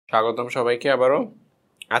স্বাগতম সবাইকে আবারও।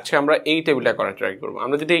 আজকে আমরা এই টেবিলটা করার ট্রাই করব।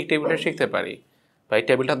 আমরা যদি এই টেবিলটা শিখতে পারি বা এই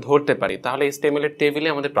টেবিলটা ধরতে পারি তাহলে HTML এর টেবিলে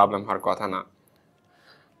আমাদের প্রবলেম হওয়ার কথা না।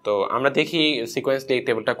 তো আমরা দেখি সিকোয়েন্সলি এই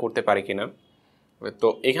টেবিলটা করতে পারি কিনা। তো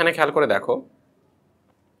এখানে খেয়াল করে দেখো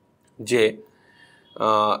যে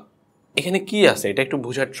এখানে কি আছে এটা একটু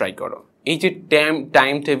বোঝার ট্রাই করো। এই যে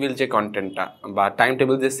টাইম টেবিল যে কন্টেন্টটা বা টাইম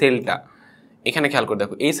টেবিল যে সেলটা, এখানে খেয়াল করে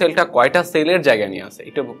দেখো এই সেলটা কয়টা সেলের জায়গা নিয়ে আছে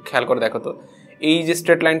একটু খেয়াল করে দেখো। তো এই যে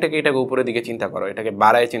স্ট্রেট লাইনটাকে এটাকে উপরের দিকে চিন্তা করো, এটাকে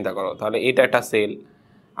বাড়ায় চিন্তা করো, তাহলে এটা একটা সেল।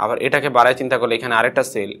 আবার এটাকে বাড়ায় চিন্তা করলে এখানে আরেকটা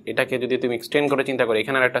সেল। এটাকে যদি তুমি এক্সটেন্ড করে চিন্তা করো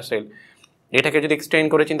এখানে আরেকটা সেল। এটাকে যদি এক্সটেন্ড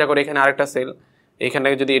করে চিন্তা করো এখানে আরেকটা সেল।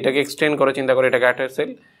 এখানটাকে যদি এটাকে এক্সটেন্ড করে চিন্তা করো এটাকে আরেকটা সেল।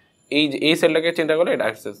 এই সেলটাকে চিন্তা করলে এটা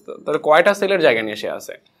একটা সেল। তাহলে কয়টা সেলের জায়গা নিয়ে এসে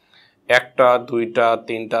আছে? একটা, দুইটা,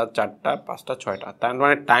 তিনটা, চারটা, পাঁচটা, ছয়টা। তার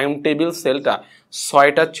মানে টাইম টেবিল সেলটা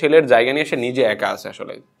 6টা সেলের জায়গা নিয়ে এসে নিজে একা আছে।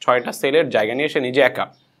 আসলে 6টা সেলের জায়গা নিয়ে এসে নিজে একা।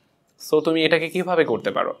 সো তুমি এটাকে কিভাবে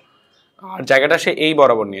করতে পারো? আর জায়গাটা সে এই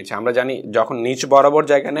বরাবর নিয়েছে। আমরা জানি যখন নিচ বরাবর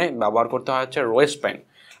জায়গা নেয় ব্যবহার করতে হয় হচ্ছে রোস্প্যান,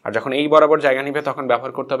 আর যখন এই বরাবর জায়গা নিবে তখন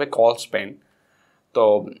ব্যবহার করতে হবে কলস্প্যান। তো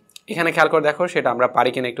এখানে খেয়াল করে দেখো সেটা আমরা পারি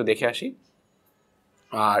কিনা একটু দেখে আসি।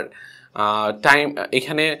 আর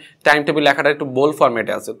এখানে টাইম টেবিল লেখাটা একটু বোল্ড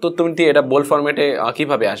ফরম্যাটে আছে। তো তুমি এটা বোল্ড ফরম্যাটে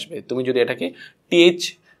কিভাবে আসবে? তুমি যদি এটাকে টিএইচ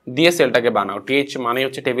দিয়ে সেলটাকে বানাও, টিএইচ মানে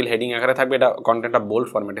হচ্ছে টেবিল হেডিং আকারে থাকবে, এটা কন্টেন্টটা বোল্ড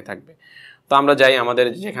ফরম্যাটে থাকবে। তো আমরা যাই আমাদের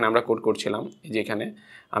যেখানে আমরা কোড করছিলাম, যেখানে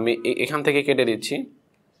আমি এখান থেকে কেটে দিচ্ছি,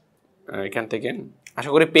 এখান থেকে আশা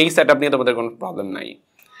করি পেজ সেটআপ নিয়ে তোমাদের কোনো প্রবলেম নাই।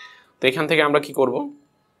 তো এখান থেকে আমরা কি করব,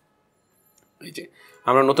 এই যে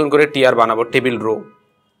আমরা নতুন করে টিআর বানাবো, টেবিল রো,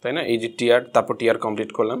 তাই না? এই যে টিআর, তারপর টিআর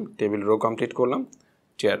কমপ্লিট করলাম, টেবিল রো কমপ্লিট করলাম,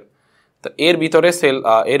 টিআর। তো এর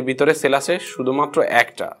ভিতরে সেল আছে শুধুমাত্র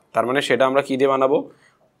একটা। তার মানে সেটা আমরা কি দিয়ে বানাবো?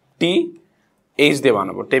 টিএইচ দিয়ে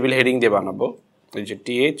বানাবো, টেবিল হেডিং দিয়ে বানাবো। এই যে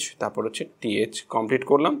টিএইচ, তারপর হচ্ছে টিএইচ কমপ্লিট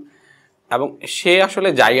করলাম। এবং সে আসলে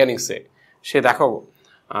জায়গা নিচ্ছে, সে দেখো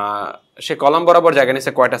সে কলাম বরাবর জায়গা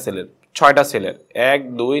নিচ্ছে কয়টা সেলের? 6টা সেলের। 1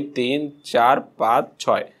 2 3 4 5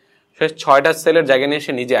 6। সে 6টা সেলের জায়গা নিয়ে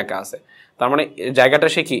সে নিজে একা আছে। তার মানে জায়গাটা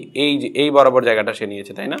সে কি এই বরাবর জায়গাটা সে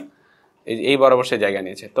নিয়েছে, তাই না? এই বরাবর সে জায়গা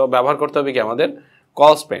নিয়েছে। তো ব্যবহার করতে হবে কি আমাদের?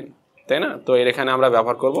 কলস্প্যান, তাই না? তো এর এখানে আমরা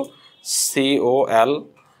ব্যবহার করব COLS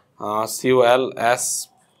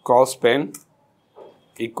কলস্প্যান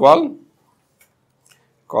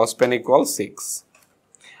ইকুয়াল 6।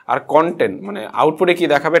 আর কন্টেন্ট মানে আউটপুটে কি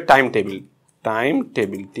দেখাবে? Time table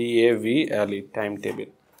TAVLE time table,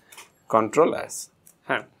 control S।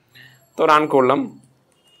 হ্যাঁ, তো রান করলাম।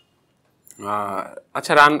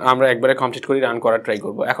 আচ্ছা, রান আমরা একবারে কমপ্লিট করি, রান করার ট্রাই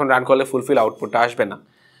করব। এখন রান করলে ফুলফিল আউটপুটটা আসবে না,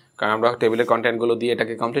 কারণ আমরা টেবিলের কন্টেন্টগুলো দিয়ে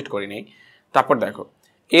এটাকে কমপ্লিট করি নেই। তারপর দেখো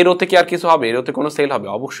এর ওতে কি আর কিছু হবে? এর ওতে কোনো সেল হবে?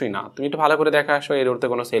 অবশ্যই না। তুমি একটু ভালো করে দেখা আসো এর ওতে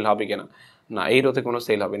কোনো সেল হবে কিনা। না, এই রোতে কোনো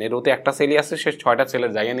সেল হবে না। এর ওতে একটা সেলই আছে, সে 6টা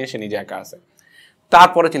সেলের জায়গা নিয়ে সে নিজে একা আছে।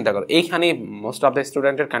 তারপরে চিন্তা করো, এইখানে মোস্ট অফ দ্য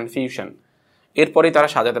স্টুডেন্টের কনফিউশন। এরপরেই তারা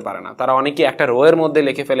সাজাতে পারে না। তারা অনেকে একটা রো এর মধ্যে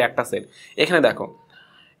লিখে ফেলে একটা সেল। এখানে দেখো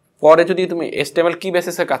পরে যদি তুমি HTML কি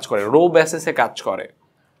বেসিসে কাজ করে? রো বেসিসে কাজ করে।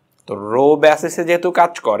 তো রো বেসিসে যেহেতু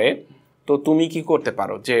কাজ করে, তো তুমি কি করতে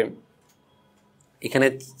পারো যে এখানে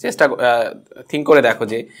থিঙ্ক করে দেখো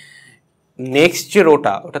যে নেক্সট যে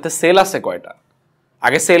রোটা, ওটাতে সেল আছে কয়টা?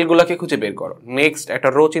 আগে সেলগুলোকে খুঁজে বের করো। নেক্সট একটা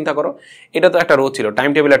রো চিন্তা করো, এটা তো একটা রো ছিল, টাইম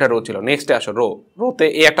টেবিল একটা রো ছিল। নেক্সটে আসো রোতে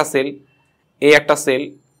একটা সেল, একটা সেল,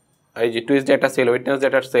 এই যে টুইসডে একটা সেল, ওয়েডনেসডে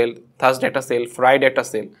একটা সেল, থার্সডে একটা সেল, ফ্রাইডে একটা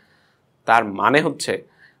সেল। তার মানে হচ্ছে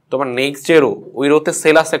তোমার নেক্সট যে রো, ওই রোতে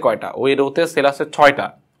সেল আছে কয়টা? ওই রোতে সেল আছে 6টা।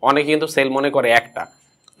 অনেকে কিন্তু সেল মনে করে একটা।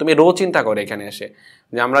 তুমি রো চিন্তা করো এখানে এসে,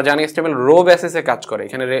 যে আমরা জানি HTML রো বেসিসে কাজ করে।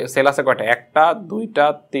 এখানে সেল আছে কয়টা? 1টা 2টা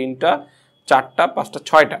 3টা 4টা 5টা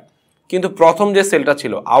 6টা। কিন্তু প্রথম যে সেলটা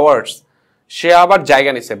ছিল আওয়ার্স, সে আবার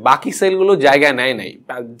জায়গা নিছে, বাকি সেলগুলো জায়গা নেয় নাই।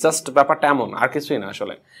 জাস্ট ব্যাপারটা এমন, আর কিছুই না।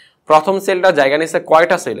 আসলে প্রথম সেলটা জায়গা নিছে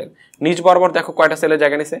কয়টা সেলের? নিচ বরাবর দেখো কয়টা সেলের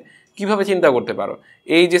জায়গা নিছে। কিভাবে চিন্তা করতে পারো?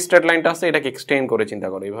 এই যে স্ট্রেট লাইনটা আছে এটাকে এক্সটেন্ড করে চিন্তা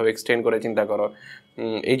করো, এইভাবে এক্সটেন্ড করে চিন্তা করো।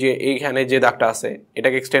 এই যে এইখানে যে দাগটা আছে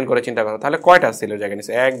এটাকে এক্সটেন্ড করে চিন্তা করো, তাহলে কয়টা সেলের জায়গা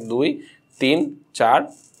নিছে? 1 2 3 4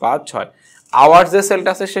 5 6। আওয়ার্স যে সেলটা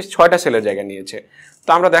আছে সে 6টা সেলের জায়গা নিয়েছে। তো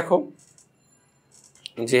আমরা দেখো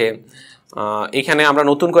যে এখানে আমরা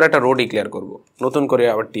নতুন করে একটা রো ডিক্লেয়ার করব। নতুন করে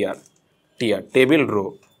আবার TR table row,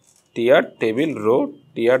 TR table row,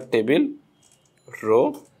 TR table row.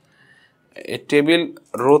 Table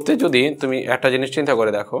রোতে যদি তুমি একটা জিনিস চিন্তা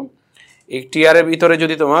করে দেখো, এই টিআরের ভিতরে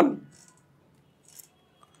যদি তোমার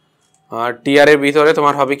টিআরের ভিতরে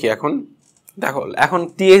তোমার হবে কি? এখন দেখো, এখন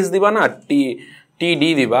টিএস দিবা না টিডি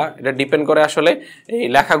দিবা, এটা ডিপেন্ড করে আসলে এই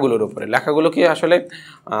লেখাগুলোর উপরে। লেখাগুলো কি আসলে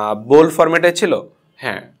বোল্ড ফরম্যাটে ছিল?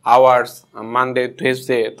 হ্যাঁ, আওয়ার্স, মানডে,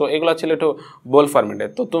 টুইসডে, তো এগুলো ছিল একটু বোল্ড ফরম্যাটে।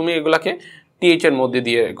 তো তুমি এগুলাকে টিএইচ এর মধ্যে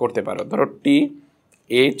দিয়ে করতে পারো। ধরো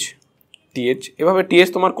এইচ টিএইচ, এভাবে টিএইচ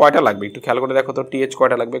তোমার কয়টা লাগবে একটু খেয়াল করে দেখো তো, টিএইচ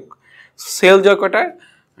কয়টা লাগবে, সেল যে কয়টা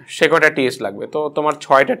সে কয়টা টিএইচ লাগবে, তো তোমার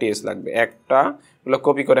 6টা টিএইচ লাগবে। একটা, এগুলো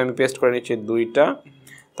কপি করে আমি পেস্ট করে নিচ্ছি, 2টা,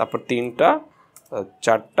 তারপর 3টা,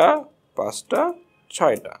 4টা, 5টা,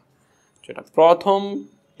 6টা। প্রথম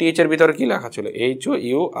টিএইচের ভিতরে কি লেখা ছিল,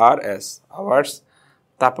 HOURS, আওয়ার্স।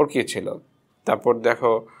 তারপর কি ছিল, তারপর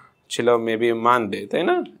দেখো ছিল মেবি মানডে, তাই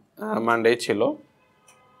না, মানডে ছিল,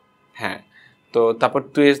 হ্যাঁ। তো তারপর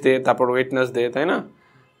টুয়েসডে, তারপর ওয়েডনেসডে, তাই না,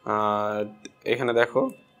 এখানে দেখো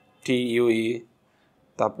TUE,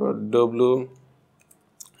 তারপর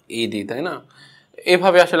WED, তাই না।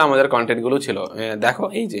 এভাবে আসলে আমাদের কন্টেন্টগুলো ছিল, দেখো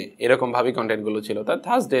এই যে এরকমভাবেই কন্টেন্টগুলো ছিল। তার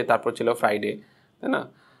থার্সডে, তারপর ছিল ফ্রাইডে, তাই না।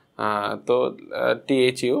 তো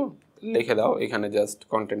THU লিখে দাও এখানে, জাস্ট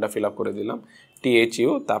কন্টেন্টটা ফিল আপ করে দিলাম, THU,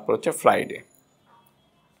 তারপর হচ্ছে ফ্রাইডে,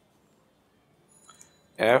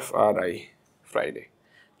 FRI, ফ্রাইডে।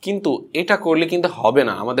 কিন্তু এটা করলে কিন্তু হবে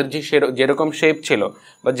না, আমাদের যে যেরকম শেপ ছিল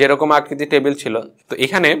বা যেরকম আকৃতি টেবিল ছিল, তো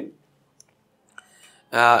এখানে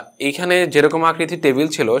যেরকম আকৃতি টেবিল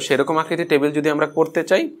ছিল সেরকম আকৃতি টেবিল যদি আমরা করতে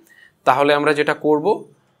চাই, তাহলে আমরা যেটা করব,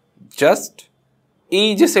 জাস্ট এই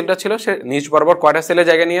যে সেলটা ছিল সে নিচ বরাবর কয়টা সেলে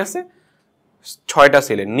জায়গা নিয়ে আসে, 6টা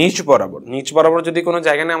সেলে নিচ বরাবর যদি কোনো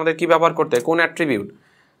জায়গা নেই, আমাদের কি ব্যবহার করতে হয়, কোন অ্যাট্রিবিউট,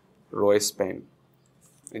 রোস্প্যান।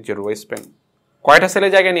 এই যে রোস্প্যান কয়টা সেলে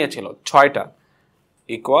জায়গা নিয়েছিল, 6টা,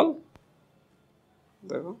 ইকুয়াল,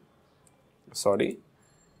 দেখো সরি,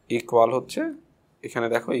 ইকুয়াল হচ্ছে এখানে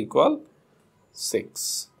দেখো ইকুয়াল 6,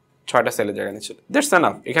 6টা সেলের জায়গা নিয়েছিল। দ্যাটস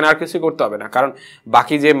এনাফ, এখানে আর কিছু করতে হবে না, কারণ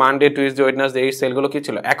বাকি যে মানডে, টুইসডে, ওয়েডনেসডে এই সেলগুলো কি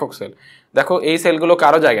ছিল, একক সেল। দেখো এই সেলগুলো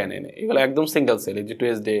কারো জায়গায় নেই, এগুলো একদম সিঙ্গেল সেল, এই যে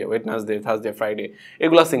টুইসডে, ওয়েডনেসডে, থার্সডে, ফ্রাইডে,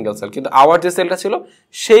 এগুলো সিঙ্গেল সেল, কিন্তু আওয়ার যে সেলটা ছিল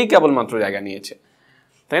সেই কেবলমাত্র জায়গা নিয়েছে,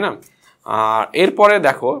 তাই না। আর এরপরে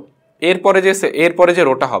দেখো, এরপরে যে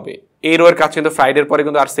রোটা হবে, এই রো এর কাছে কিন্তু ফ্রাইডের পরে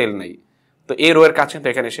কিন্তু আর সেল নেই, তো এই রো এর কাছে তো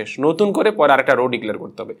এখানে শেষ, নতুন করে পরে আরেকটা রো ডিক্লেয়ার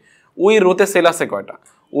করতে হবে। ওই রোতে সেল আছে কয়টা,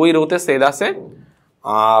 ওই রোতে সেল আছে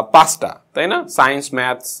 5টা, তাই না, সায়েন্স,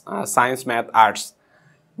 ম্যাথ, আর্টস।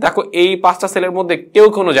 দেখো এই 5টা সেলের মধ্যে কেউ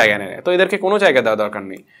কোনো জায়গা নেয়, তো এদেরকে কোনো জায়গা দেওয়া দরকার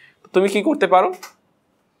নেই। তুমি কি করতে পারো,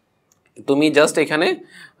 তুমি জাস্ট এখানে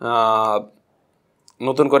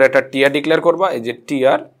নতুন করে একটা টিআর ডিক্লেয়ার করবা, এই যে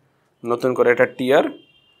টিআর, নতুন করে একটা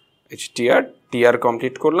টিআর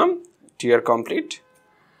কমপ্লিট করলাম, টিআর কমপ্লিট।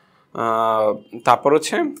 তারপর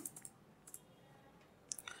হচ্ছে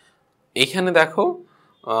এখানে দেখো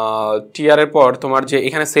টিআর এর পর তোমার যে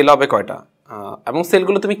এখানে সেল হবে কয়টা, এবং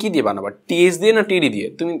সেলগুলো তুমি কি দিয়ে বানাবা, টিএস দিয়ে না টিডি দিয়ে,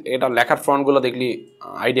 তুমি এটা লেখার ফন্টগুলো দেখলে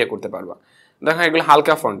আইডিয়া করতে পারবা। দেখো এগুলো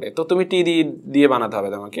হালকা ফন্টে, তো তুমি টিডি দিয়ে বানাতে হবে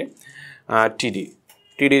তোমাকে, টিডি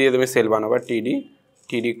দিয়ে তুমি সেল বানাবা,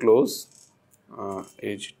 টিডি ক্লোজ,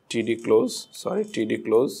 এই টিডি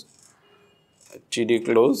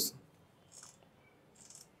ক্লোজ।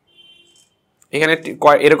 এখানে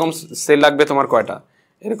এরকম সেল লাগবে তোমার কয়টা,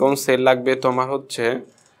 এরকম সেল লাগবে তোমার হচ্ছে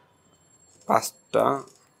 5টা,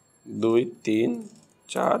 2, 3,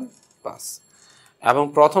 4, 5। এবং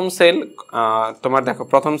প্রথম সেল তোমার দেখো,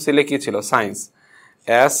 প্রথম সেলে কি ছিল, সায়েন্স,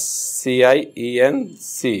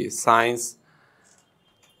 SCIENC, সায়েন্স।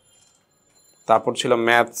 তারপর ছিল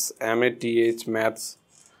ম্যাথস, MATH, ম্যাথস।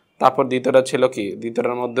 তারপর দ্বিতীয়টা ছিল কি,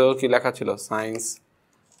 দ্বিতীয়টার মধ্যেও কি লেখা ছিল, সায়েন্স,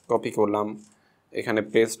 কপি করলাম, এখানে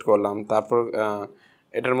পেস্ট করলাম। তারপর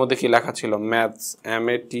এটার মধ্যে কি লেখা ছিল, ম্যাথস,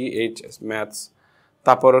 MATH, ম্যাথস।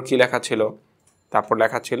 তারপর কি লেখা ছিল, তারপর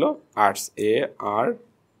লেখা ছিল আর্টস,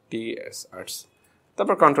 ARTS, আর্টস।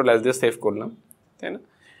 তারপর কন্ট্রোল S দিয়ে সেভ করলাম, তাই না।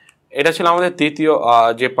 এটা ছিল আমাদের তৃতীয়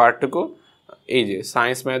যে পার্টটুকু, এই যে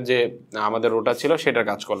সায়েন্স, ম্যাথ যে আমাদের ওটা ছিল সেটার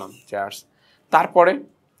কাজ করলাম, যে আর্টস।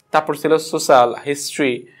 তারপর ছিল social,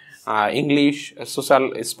 history, English, social,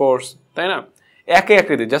 sports, তাই না। একই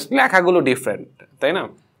আকৃতি, জাস্ট লেখাগুলো ডিফারেন্ট, তাই না,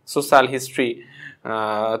 সোশ্যাল, হিস্ট্রি।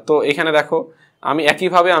 তো এখানে দেখো আমি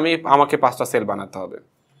একইভাবে আমাকে 5টা সেল বানাতে হবে,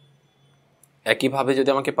 একইভাবে যদি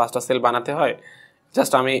আমাকে 5টা সেল বানাতে হয়,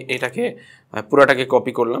 জাস্ট আমি এটাকে পুরোটাকে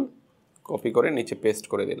কপি করলাম, কপি করে নিচে পেস্ট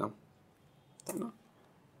করে দিলাম, তাই না,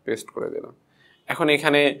 পেস্ট করে দিলাম। এখন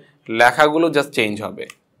এখানে লেখাগুলো জাস্ট চেঞ্জ হবে,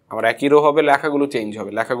 আমার একই রো হবে, লেখাগুলো চেঞ্জ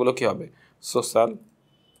হবে। লেখাগুলো কি হবে, সোশ্যাল,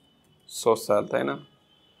 তাই না।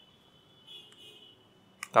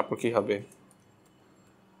 তারপর কি হবে,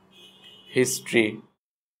 হিস্ট্রি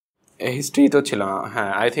তো ছিল,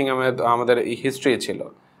 হ্যাঁ, আই থিঙ্ক আমাদের হিস্ট্রি ছিল,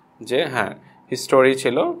 যে হ্যাঁ হিস্টোরি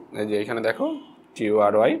ছিল, এই যে এখানে দেখো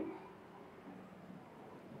TURY,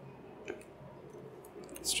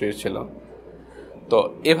 হিস্ট্রি ছিল। তো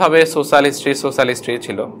এভাবে সোশ্যাল হিস্ট্রি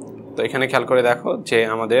ছিল। তো এখানে খেয়াল করে দেখো যে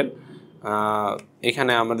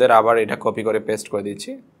এখানে আমাদের আবার এটা কপি করে পেস্ট করে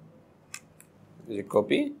দিচ্ছি, যে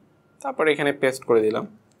কপি, তারপর এখানে পেস্ট করে দিলাম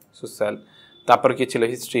সোশ্যাল। তারপর কি ছিল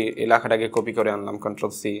হিস্ট্রি, এই লেখাটাকে কপি করে আনলাম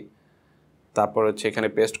Ctrl+C, তারপর হচ্ছে এখানে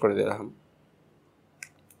পেস্ট করে দিলাম,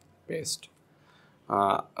 পেস্ট।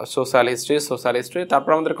 সোশ্যাল হিস্ট্রি, তারপর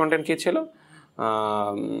আমাদের কন্টেন্ট কি ছিল,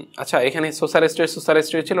 আচ্ছা এখানে সোশ্যাল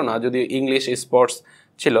হিস্ট্রি ছিল না, যদি ইংলিশ স্পোর্টস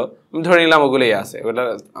ছিল আমি ধরে নিলাম ওগুলোই আছে। ওগুলো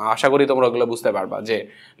আশা করি তোমরা ওগুলো বুঝতে পারবা যে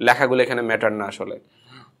লেখাগুলো এখানে ম্যাটার না আসলে।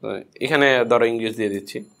 এখানে ধরো ইংলিশ দিয়ে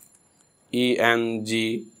দিচ্ছি, ENGLISS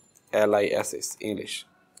ইংলিশ।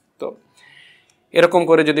 তো এরকম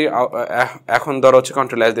করে যদি এখন ধরো হচ্ছে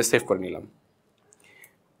Ctrl+S দিয়ে সেভ করে নিলাম।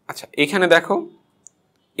 আচ্ছা এখানে দেখো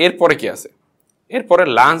এরপরে কি আছে, এরপরে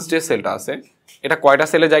লাঞ্চ যে সেলটা আছে এটা কয়টা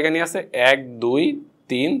সেলের জায়গা নিয়ে আছে, 1 2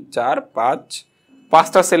 3 4 5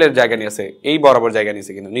 5টা সেলের জায়গা নিয়ে আছে, এই বরাবর জায়গা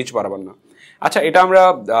নিয়েছে কিন্তু নিচ বরাবর না। আচ্ছা এটা আমরা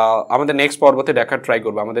আমাদের নেক্সট পর্বতে দেখার ট্রাই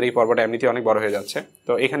করবো, আমাদের এই পর্বটা এমনিতেই অনেক বড় হয়ে যাচ্ছে।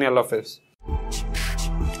 তো এখানে আল্লাহ হাফেজ।